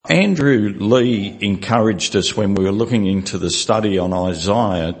Andrew Lee encouraged us when we were looking into the study on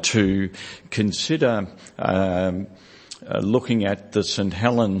Isaiah to consider looking at the St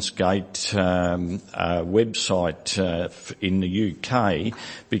Helens Gate website in the UK,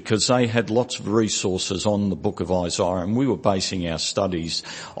 because they had lots of resources on the book of Isaiah, and we were basing our studies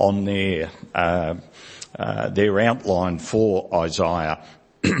on their outline for Isaiah.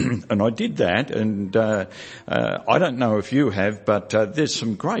 And I did that, and I don't know if you have, but there's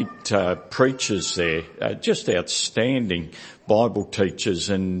some great preachers there, just outstanding Bible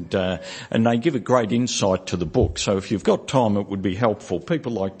teachers, and they give a great insight to the book. So if you've got time, it would be helpful.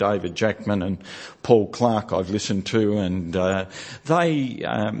 People like David Jackman and Paul Clark I've listened to, and they've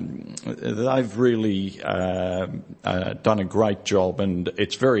really done a great job, and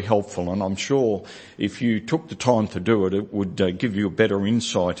it's very helpful. And I'm sure if you took the time to do it, it would give you a better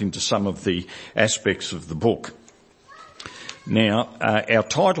insight into some of the aspects of the book. Now, our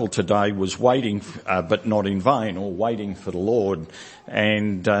title today was Waiting But Not in Vain, or Waiting for the Lord.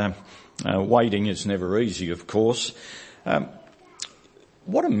 And waiting is never easy, of course.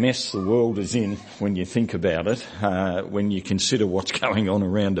 What a mess the world is in when you think about it, when you consider what's going on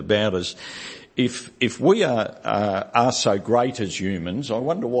around about us. If we are so great as humans, I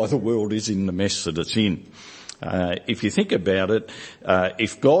wonder why the world is in the mess that it's in. If you think about it,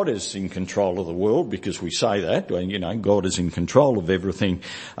 if God is in control of the world, because we say that, God is in control of everything,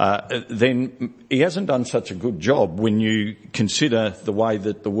 then he hasn't done such a good job when you consider the way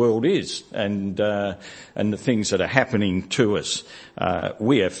that the world is and the things that are happening to us.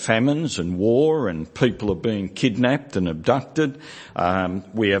 We have famines and war, and people are being kidnapped and abducted.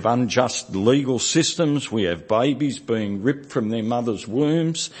 We have unjust legal systems. We have babies being ripped from their mothers'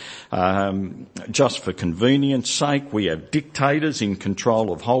 wombs, just for convenience sake. We have dictators in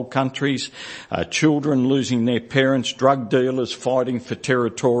control of whole countries, children losing their parents, drug dealers fighting for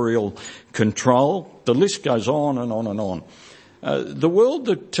territorial control. The list goes on and on and on. The world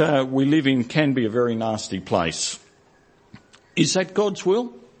that we live in can be a very nasty place. Is that God's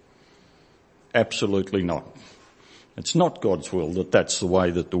will? Absolutely not. It's not God's will that that's the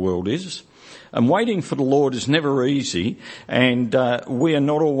way that the world is. And waiting for the Lord is never easy, and we are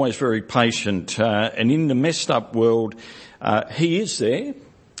not always very patient. And in the messed up world, he is there.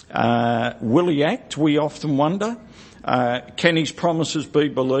 Will he act? We often wonder. Can his promises be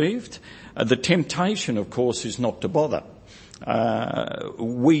believed? The temptation, of course, is not to bother.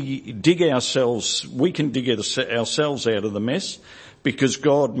 We can dig ourselves out of the mess because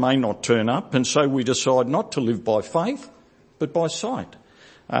God may not turn up, and so we decide not to live by faith, but by sight.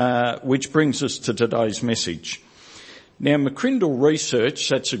 Which brings us to today's message. Now, McCrindle Research,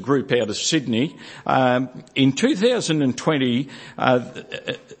 that's a group out of Sydney, in 2020,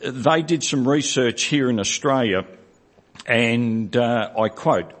 they did some research here in Australia, and I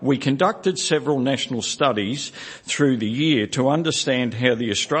quote, "We conducted several national studies through the year to understand how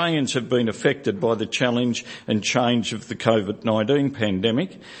the Australians have been affected by the challenge and change of the COVID-19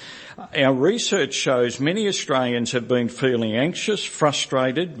 pandemic. Our research shows many Australians have been feeling anxious,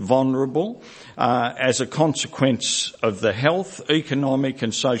 frustrated, vulnerable as a consequence of the health, economic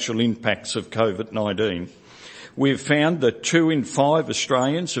and social impacts of COVID-19. We've found that 2 in 5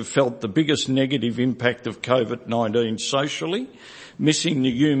 Australians have felt the biggest negative impact of COVID-19 socially, missing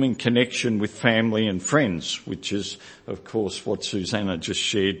the human connection with family and friends," which is, of course, what Susanna just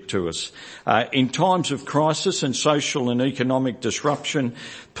shared to us. "In times of crisis and social and economic disruption,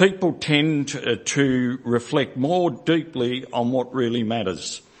 people tend to reflect more deeply on what really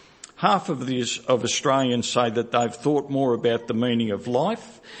matters. Half of Australians say that they've thought more about the meaning of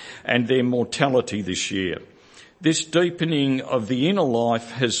life and their mortality this year. This deepening of the inner life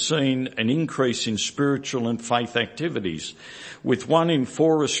has seen an increase in spiritual and faith activities, with 1 in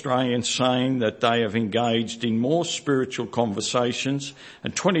 4 Australians saying that they have engaged in more spiritual conversations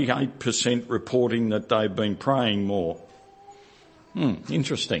and 28% reporting that they've been praying more."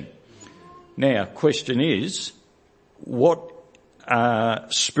 Interesting. Now, question is, what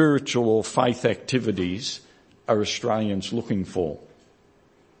spiritual or faith activities are Australians looking for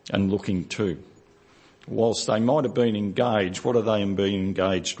and looking to? Whilst they might have been engaged, what are they being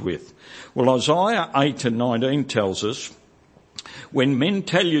engaged with? Well, Isaiah 8 and 19 tells us, "When men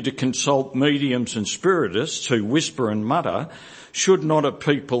tell you to consult mediums and spiritists who whisper and mutter, should not a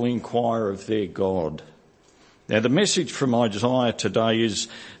people inquire of their God?" Now, the message from Isaiah today is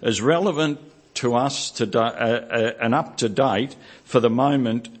as relevant to us today and up to date for the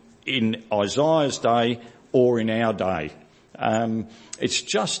moment in Isaiah's day or in our day. It's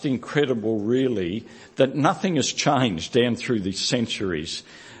just incredible, really, that nothing has changed down through the centuries.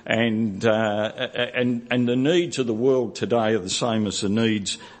 and the needs of the world today are the same as the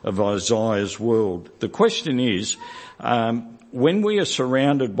needs of Isaiah's world. The question is, when we are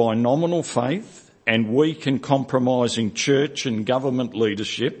surrounded by nominal faith and weak and compromising church and government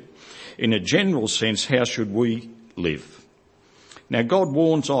leadership, in a general sense, how should we live? Now, God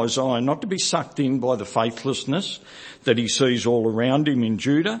warns Isaiah not to be sucked in by the faithlessness that he sees all around him in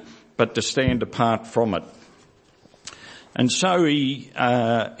Judah, but to stand apart from it. And so he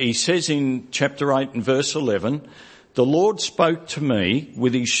says in chapter 8 and verse 11, "The Lord spoke to me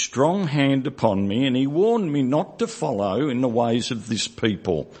with his strong hand upon me, and he warned me not to follow in the ways of this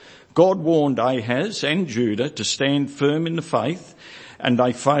people." God warned Ahaz and Judah to stand firm in the faith, and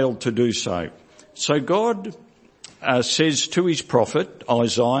they failed to do so. So God says to his prophet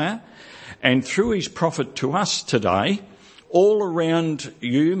Isaiah, and through his prophet to us today, "All around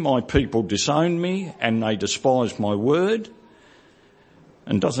you my people disown me and they despise my word."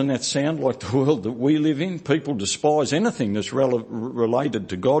 And doesn't that sound like the world that we live in? People despise anything that's related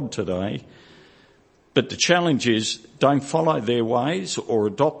to God today. But the challenge is, don't follow their ways or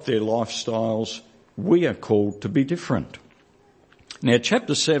adopt their lifestyles. We are called to be different. Now,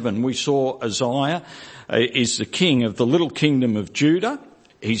 chapter 7, we saw Uzziah is the king of the little kingdom of Judah.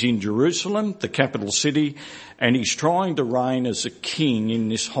 He's in Jerusalem, the capital city, and he's trying to reign as a king in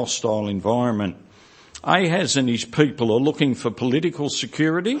this hostile environment. Ahaz and his people are looking for political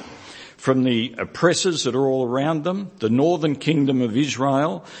security from the oppressors that are all around them. The northern kingdom of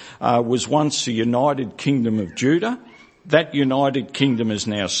Israel was once the united kingdom of Judah. That united kingdom is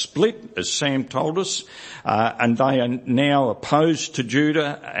now split, as Sam told us, and they are now opposed to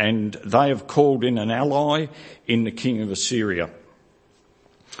Judah, and they have called in an ally in the king of Assyria.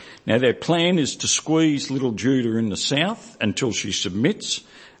 Now their plan is to squeeze little Judah in the south until she submits,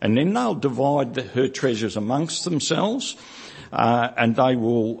 and then they'll divide her treasures amongst themselves, and they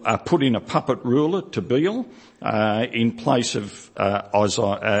will put in a puppet ruler, Tabeel, in place of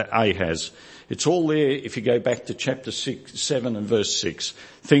Ahaz. It's all there if you go back to chapter 7 and verse 6,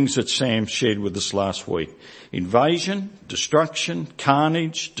 things that Sam shared with us last week. Invasion, destruction,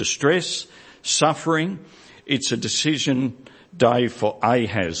 carnage, distress, suffering. It's a decision day for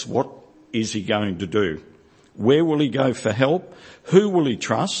Ahaz. What is he going to do? Where will he go for help? Who will he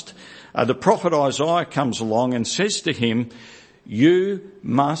trust? The prophet Isaiah comes along and says to him, "You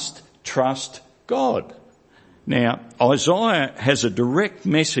must trust God." Now, Isaiah has a direct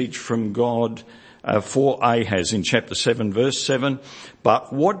message from God for Ahaz in chapter 7 verse 7.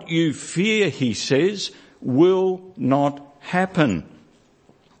 "But what you fear," he says, "will not happen."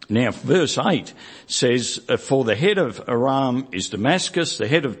 Now, verse 8 says, "For the head of Aram is Damascus. The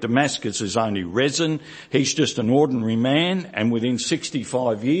head of Damascus is only Rezin. He's just an ordinary man. And within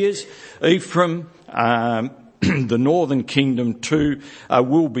 65 years, Ephraim, the northern kingdom too,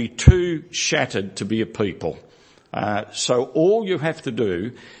 will be too shattered to be a people." So all you have to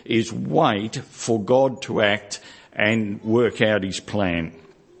do is wait for God to act and work out his plan.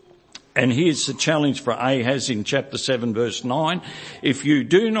 And here's the challenge for Ahaz in chapter 7 verse 9. "If you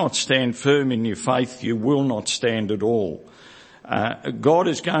do not stand firm in your faith, you will not stand at all." God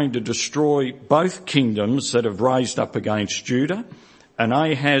is going to destroy both kingdoms that have raised up against Judah, and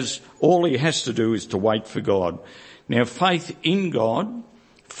Ahaz, all he has to do is to wait for God. Now, faith in God,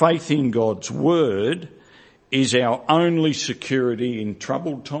 faith in God's word, is our only security in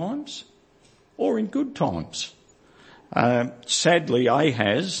troubled times or in good times. Sadly,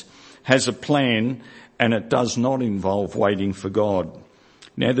 Ahaz has a plan, and it does not involve waiting for God.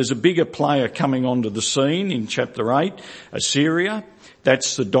 Now, there's a bigger player coming onto the scene in chapter 8, Assyria.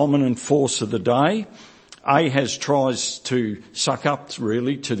 That's the dominant force of the day. Ahaz tries to suck up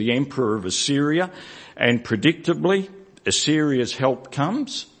really to the emperor of Assyria, and predictably, Assyria's help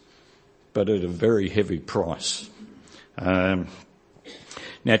comes, but at a very heavy price.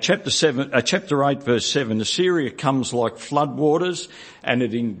 Now chapter 8 verse 7, Assyria comes like floodwaters and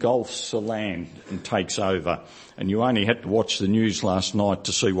it engulfs the land and takes over. And you only had to watch the news last night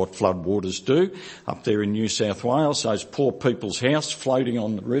to see what floodwaters do up there in New South Wales, those poor people's house floating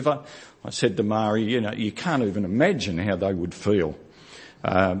on the river. I said to Mari, you can't even imagine how they would feel.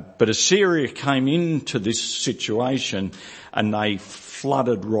 But Assyria came into this situation and they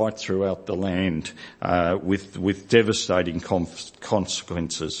flooded right throughout the land with devastating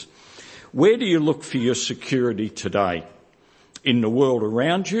consequences. Where do you look for your security today? In the world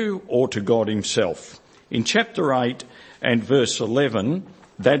around you or to God himself? In chapter 8 and verse 11,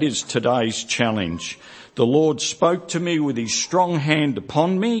 that is today's challenge. "The Lord spoke to me with his strong hand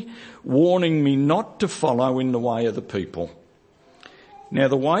upon me, warning me not to follow in the way of the people." Now,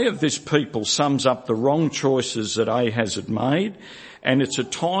 the way of this people sums up the wrong choices that Ahaz had made, and it's a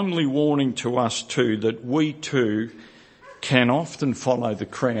timely warning to us too that we too can often follow the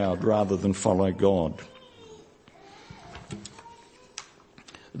crowd rather than follow God.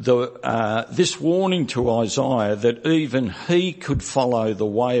 This warning to Isaiah that even he could follow the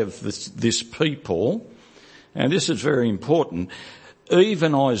way of this people, and this is very important,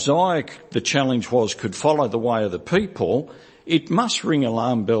 even Isaiah, the challenge was, could follow the way of the people. It must ring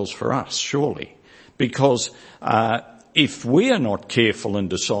alarm bells for us, surely, because if we are not careful and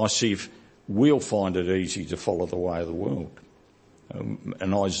decisive, we'll find it easy to follow the way of the world.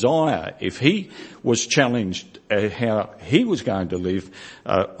 And Isaiah, if he was challenged how he was going to live,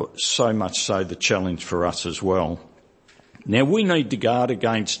 so much so the challenge for us as well. Now, we need to guard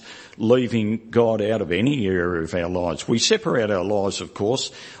against leaving God out of any area of our lives. We separate our lives, of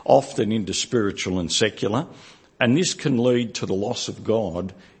course, often into spiritual and secular, and this can lead to the loss of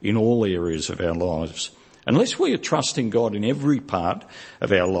God in all areas of our lives. Unless we are trusting God in every part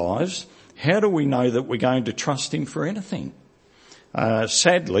of our lives, how do we know that we're going to trust him for anything?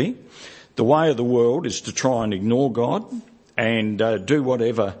 Sadly, the way of the world is to try and ignore God and do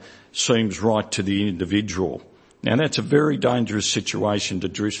whatever seems right to the individual. Now, that's a very dangerous situation to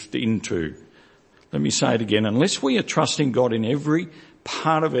drift into. Let me say it again. Unless we are trusting God in every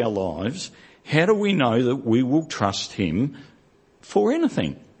part of our lives, how do we know that we will trust him for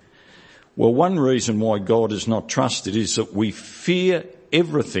anything? Well, one reason why God is not trusted is that we fear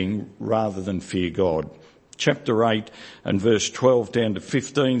everything rather than fear God. Chapter 8 and verse 12 down to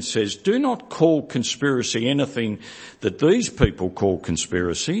 15 says, "Do not call conspiracy anything that these people call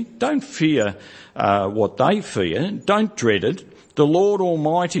conspiracy. Don't fear what they fear. Don't dread it. The Lord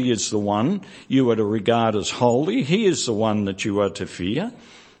Almighty is the one you are to regard as holy. He is the one that you are to fear.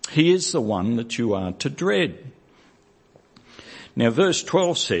 He is the one that you are to dread." Now verse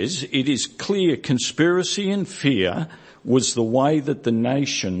 12 says, "It is clear conspiracy and fear was the way that the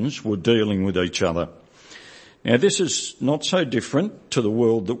nations were dealing with each other." Now, this is not so different to the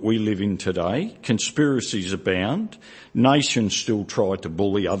world that we live in today. Conspiracies abound. Nations still try to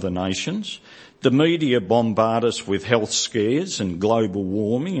bully other nations. The media bombard us with health scares and global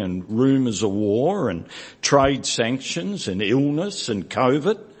warming and rumours of war and trade sanctions and illness and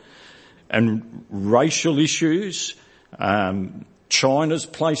COVID and racial issues. China's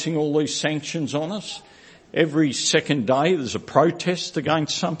placing all these sanctions on us. Every second day there's a protest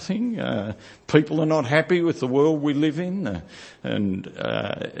against something. People are not happy with the world we live in.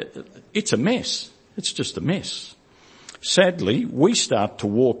 It's a mess. It's just a mess. Sadly, we start to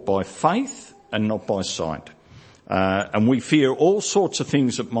walk by faith and not by sight. And we fear all sorts of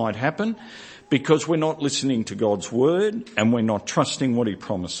things that might happen because we're not listening to God's word and we're not trusting what he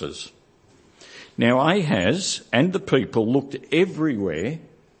promises. Now, Ahaz and the people looked everywhere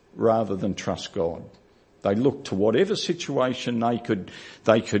rather than trust God. They looked to whatever situation they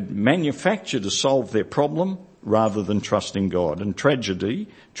could manufacture to solve their problem rather than trusting God. And tragically,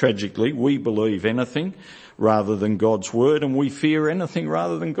 we believe anything rather than God's word, and we fear anything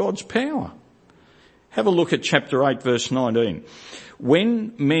rather than God's power. Have a look at chapter 8 verse 19.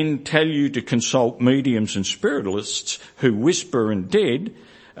 "When men tell you to consult mediums and spiritualists who whisper and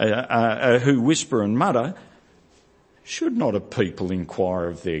mutter, should not a people inquire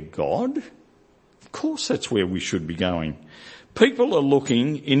of their God?" Of course that's where we should be going. People are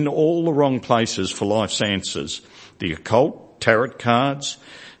looking in all the wrong places for life's answers. The occult, tarot cards,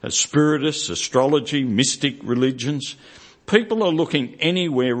 spiritists, astrology, mystic religions. People are looking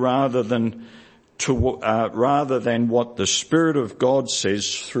anywhere rather than what the Spirit of God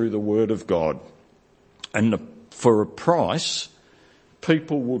says through the Word of God. And for a price,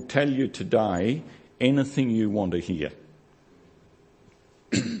 people will tell you today anything you want to hear.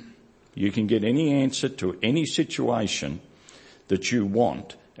 You can get any answer to any situation that you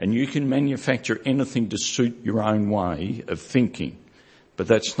want, and you can manufacture anything to suit your own way of thinking. But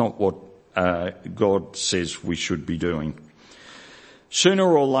that's not what God says we should be doing. Sooner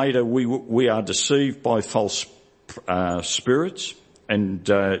or later, we are deceived by false spirits. And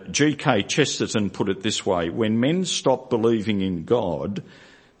G.K. Chesterton put it this way: when men stop believing in God,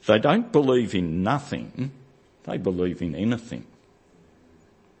 they don't believe in nothing, they believe in anything.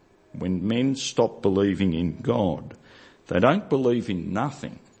 When men stop believing in God, they don't believe in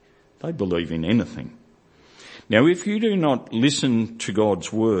nothing, they believe in anything. Now, if you do not listen to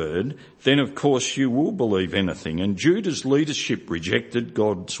God's word, then of course you will believe anything. And Judah's leadership rejected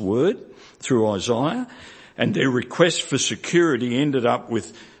God's word through Isaiah, and their request for security ended up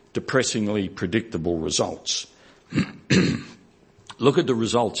with depressingly predictable results. Look at the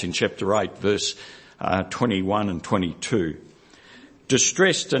results in chapter 8, verse 21 and 22.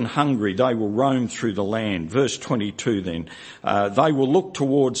 Distressed and hungry, they will roam through the land. Verse 22 then. They will look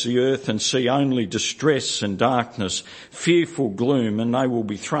towards the earth and see only distress and darkness, fearful gloom, and they will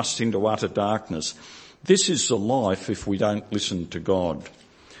be thrust into utter darkness. This is the life if we don't listen to God.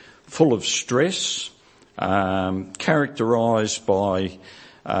 Full of stress, characterised by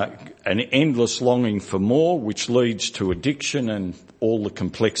an endless longing for more, which leads to addiction and all the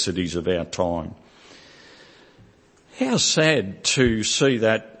complexities of our time. How sad to see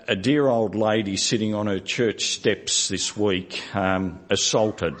that a dear old lady sitting on her church steps this week,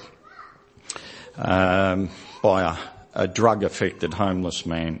 assaulted by a drug-affected homeless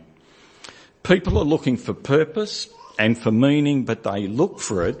man. People are looking for purpose and for meaning, but they look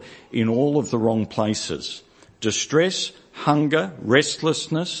for it in all of the wrong places. Distress, hunger,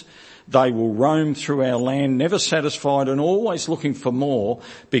 restlessness. They will roam through our land, never satisfied and always looking for more,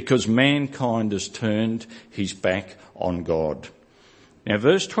 because mankind has turned his back on God. Now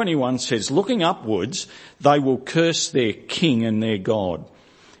verse 21 says, looking upwards, they will curse their king and their God.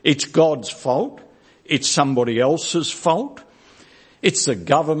 It's God's fault. It's somebody else's fault. It's the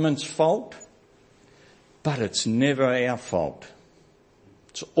government's fault. But it's never our fault.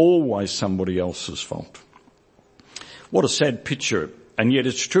 It's always somebody else's fault. What a sad picture. And yet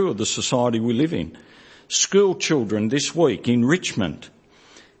it's true of the society we live in. School children this week in Richmond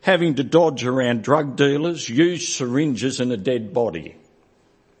having to dodge around drug dealers, use syringes and a dead body.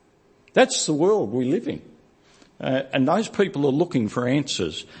 That's the world we live in. And those people are looking for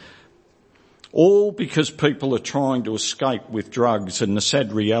answers. All because people are trying to escape with drugs and the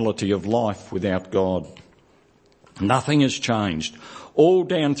sad reality of life without God. Nothing has changed. All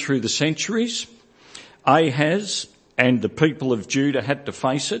down through the centuries, Ahaz and the people of Judah had to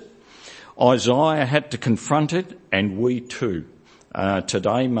face it. Isaiah had to confront it, and we too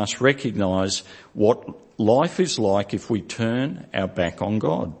today must recognise what life is like if we turn our back on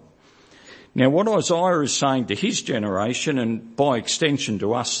God. Now what Isaiah is saying to his generation, and by extension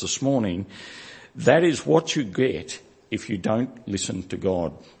to us this morning, that is what you get if you don't listen to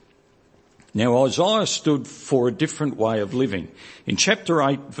God. Now Isaiah stood for a different way of living. In chapter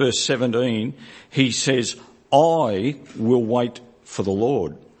 8 verse 17 he says, I will wait for the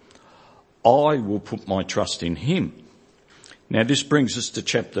Lord. I will put my trust in him. Now this brings us to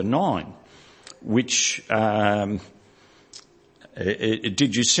chapter 9, which did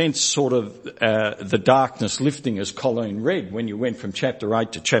you sense sort of the darkness lifting as Colleen read when you went from chapter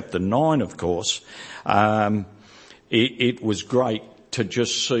 8 to chapter 9, of course. It was great to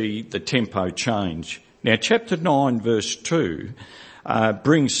just see the tempo change. Now chapter 9 verse 2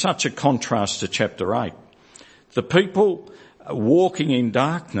 brings such a contrast to chapter 8. The people walking in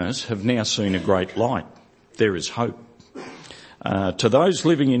darkness have now seen a great light. There is hope. To those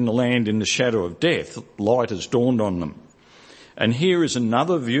living in the land in the shadow of death, light has dawned on them. And here is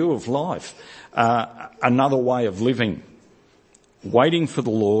another view of life, another way of living. Waiting for the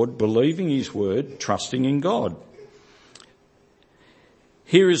Lord, believing his word, trusting in God.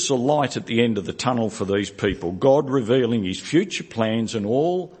 Here is the light at the end of the tunnel for these people. God revealing his future plans, and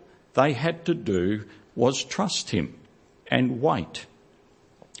all they had to do was trust him and wait.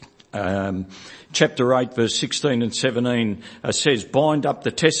 Chapter 8 verse 16 and 17 says, bind up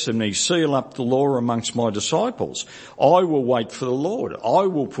the testimony, seal up the law amongst my disciples. I will wait for the Lord. I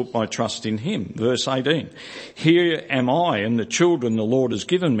will put my trust in him. Verse 18, here am I and the children the Lord has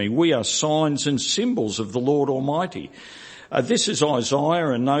given me. We are signs and symbols of the Lord Almighty. This is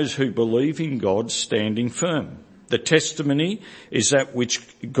Isaiah and those who believe in God standing firm. The testimony is that which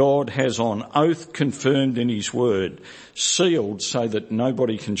God has on oath confirmed in his word, sealed so that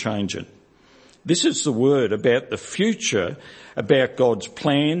nobody can change it. This is the word about the future, about God's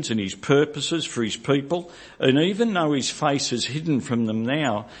plans and his purposes for his people. And even though his face is hidden from them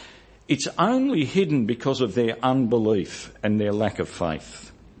now, it's only hidden because of their unbelief and their lack of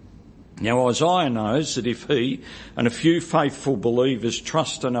faith. Now Isaiah knows that if he and a few faithful believers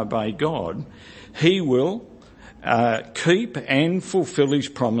trust and obey God, he will keep and fulfill his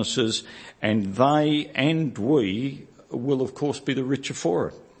promises, and they and we will of course be the richer for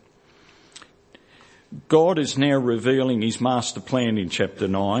it. God is now revealing his master plan in chapter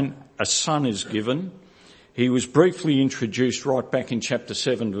 9. A son is given. He was briefly introduced right back in chapter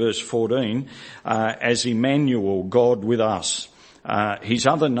 7 verse 14 as Emmanuel, God with us. His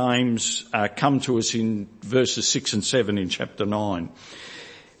other names come to us in verses 6 and 7 in chapter 9.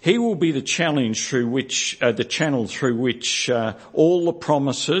 He will be the channel through which all the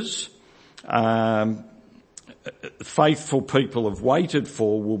promises faithful people have waited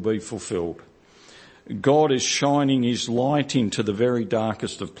for will be fulfilled. God is shining his light into the very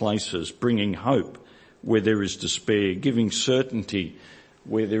darkest of places, bringing hope where there is despair, giving certainty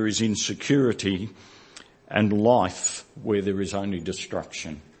where there is insecurity, and life where there is only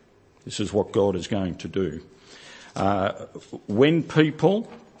destruction. This is what God is going to do. When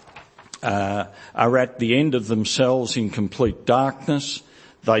people are at the end of themselves in complete darkness,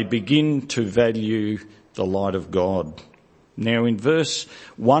 they begin to value the light of God. Now in verse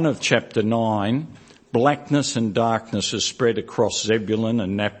 1 of chapter 9, blackness and darkness is spread across Zebulun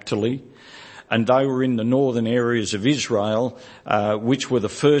and Naphtali, and they were in the northern areas of Israel, which were the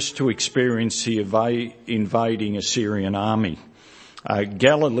first to experience the invading Assyrian army.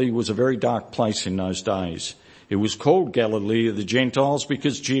 Galilee was a very dark place in those days. It was called Galilee of the Gentiles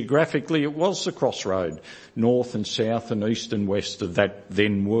because geographically it was the crossroad, north and south and east and west of that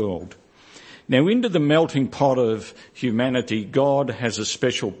then world. Now into the melting pot of humanity, God has a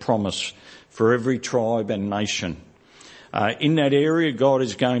special promise for every tribe and nation. In that area, God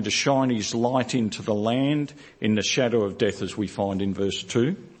is going to shine his light into the land in the shadow of death, as we find in verse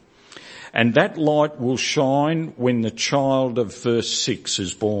 2. And that light will shine when the child of verse 6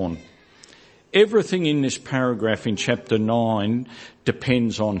 is born. Everything in this paragraph in chapter 9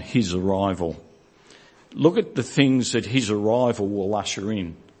 depends on his arrival. Look at the things that his arrival will usher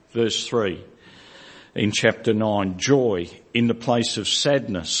in. Verse 3 in chapter 9, joy in the place of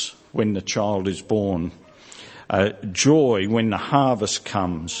sadness when the child is born. Joy when the harvest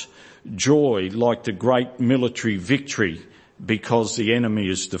comes. Joy like the great military victory because the enemy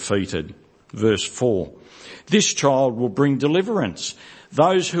is defeated. Verse 4. This child will bring deliverance.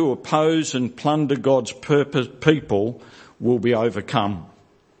 Those who oppose and plunder God's people will be overcome.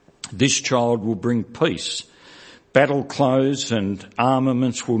 This child will bring peace. Battle clothes and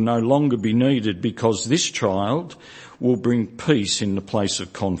armaments will no longer be needed because this child will bring peace in the place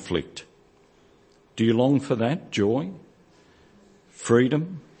of conflict. Do you long for that? Joy,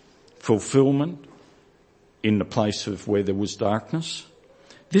 freedom, fulfillment in the place of where there was darkness?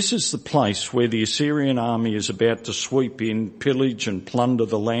 This is the place where the Assyrian army is about to sweep in, pillage and plunder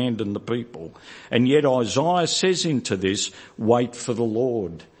the land and the people. And yet Isaiah says into this, wait for the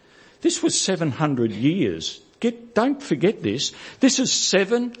Lord. This was 700 years. Don't forget this. This is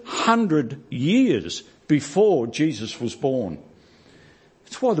 700 years before Jesus was born.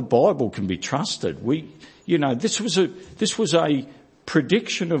 That's why the Bible can be trusted. This was a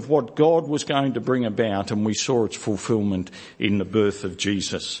prediction of what God was going to bring about, and we saw its fulfillment in the birth of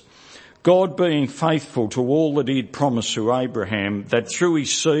Jesus. God being faithful to all that he had promised to Abraham, that through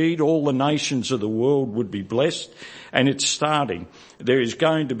his seed all the nations of the world would be blessed, and it's starting. There is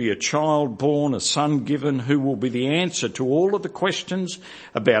going to be a child born, a son given, who will be the answer to all of the questions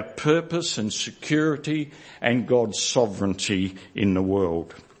about purpose and security and God's sovereignty in the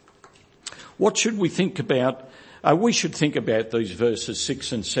world. What should we think about? We should think about these verses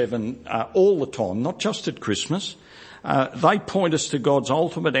 6 and 7 all the time, not just at Christmas. They point us to God's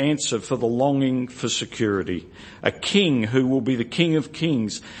ultimate answer for the longing for security. A king who will be the King of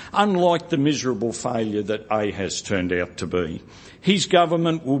Kings, unlike the miserable failure that Ahaz turned out to be. His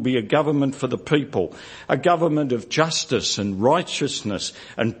government will be a government for the people, a government of justice and righteousness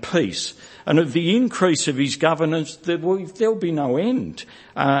and peace. And of the increase of his governance, there'll be no end.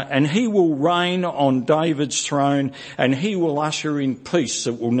 And he will reign on David's throne, and he will usher in peace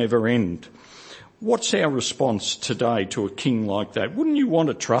that will never end. What's our response today to a king like that? Wouldn't you want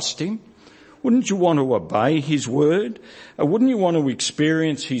to trust him? Wouldn't you want to obey his word? Wouldn't you want to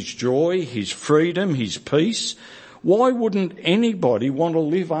experience his joy, his freedom, his peace? Why wouldn't anybody want to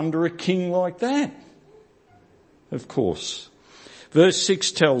live under a king like that? Of course. Verse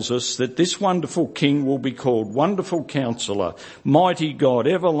 6 tells us that this wonderful king will be called Wonderful Counselor, Mighty God,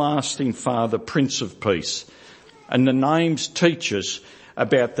 Everlasting Father, Prince of Peace. And the names teach us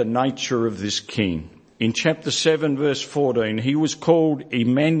about the nature of this king. In chapter 7 verse 14, he was called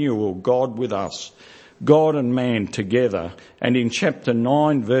Emmanuel, God with us, God and man together. And in chapter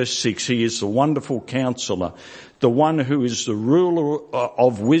 9 verse 6, he is the Wonderful Counselor, the one who is the ruler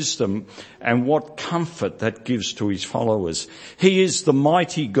of wisdom, and what comfort that gives to his followers. He is the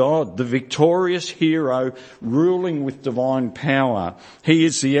mighty God, the victorious hero, ruling with divine power. He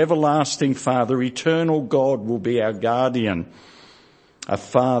is the everlasting Father. Eternal God will be our guardian, a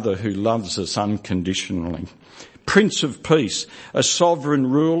Father who loves us unconditionally. Prince of Peace, a sovereign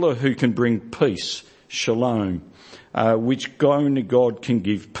ruler who can bring peace, shalom, which only God can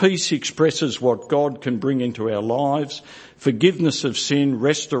give. Peace expresses what God can bring into our lives, forgiveness of sin,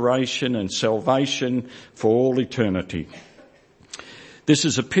 restoration and salvation for all eternity. This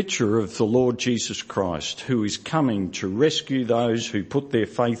is a picture of the Lord Jesus Christ, who is coming to rescue those who put their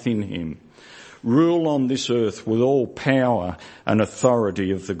faith in him. Rule on this earth with all power and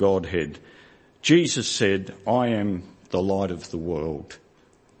authority of the Godhead. Jesus said, I am the light of the world.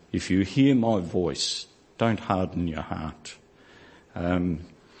 If you hear my voice, don't harden your heart.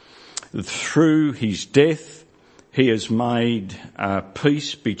 Through his death, he has made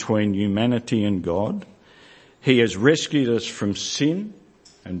peace between humanity and God. He has rescued us from sin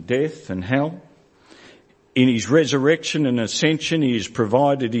and death and hell. In his resurrection and ascension, he has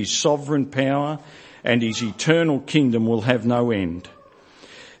provided his sovereign power, and his eternal kingdom will have no end.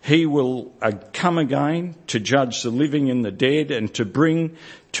 He will come again to judge the living and the dead, and to bring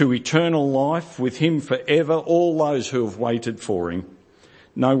to eternal life with him forever all those who have waited for him.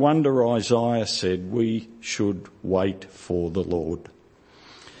 No wonder Isaiah said we should wait for the Lord.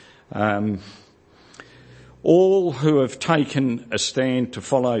 All who have taken a stand to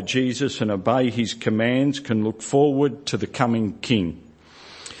follow Jesus and obey his commands can look forward to the coming King.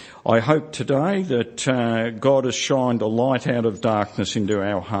 I hope today that God has shined a light out of darkness into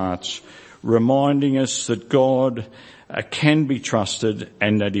our hearts, reminding us that God can be trusted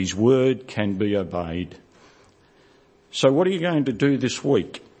and that his word can be obeyed. So what are you going to do this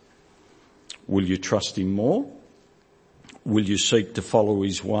week? Will you trust him more? Will you seek to follow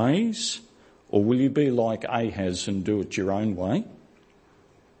his ways? Or will you be like Ahaz and do it your own way?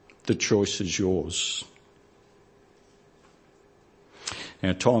 The choice is yours.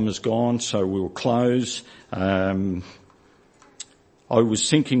 Our time is gone, so we'll close. I was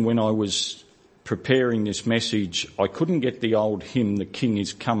thinking when I was preparing this message, I couldn't get the old hymn, The King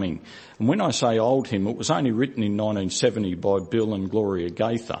is Coming. And when I say old hymn, it was only written in 1970 by Bill and Gloria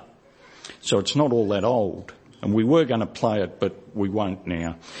Gaither. So it's not all that old. And we were going to play it, but we won't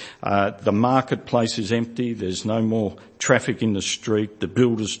now. The marketplace is empty. There's no more traffic in the street. The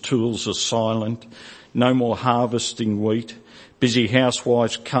builder's tools are silent. No more harvesting wheat. Busy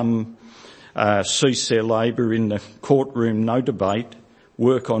housewives cease their labour in the courtroom, no debate.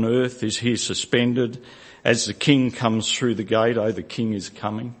 Work on earth is here suspended. As the King comes through the gate, oh, the King is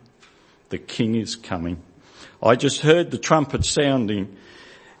coming. The King is coming. I just heard the trumpet sounding,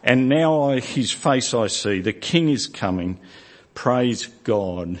 and now his face I see. The King is coming. Praise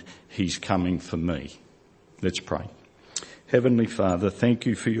God, he's coming for me. Let's pray. Heavenly Father, thank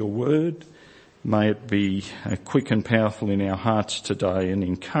you for your word. May it be quick and powerful in our hearts today, and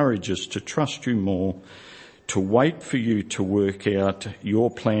encourage us to trust you more, to wait for you to work out your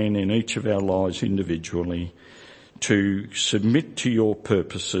plan in each of our lives individually, to submit to your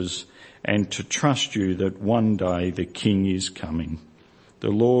purposes, and to trust you that one day the King is coming. The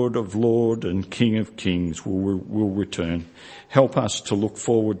Lord of Lords and King of Kings will return. Help us to look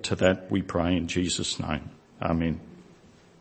forward to that, we pray in Jesus' name. Amen.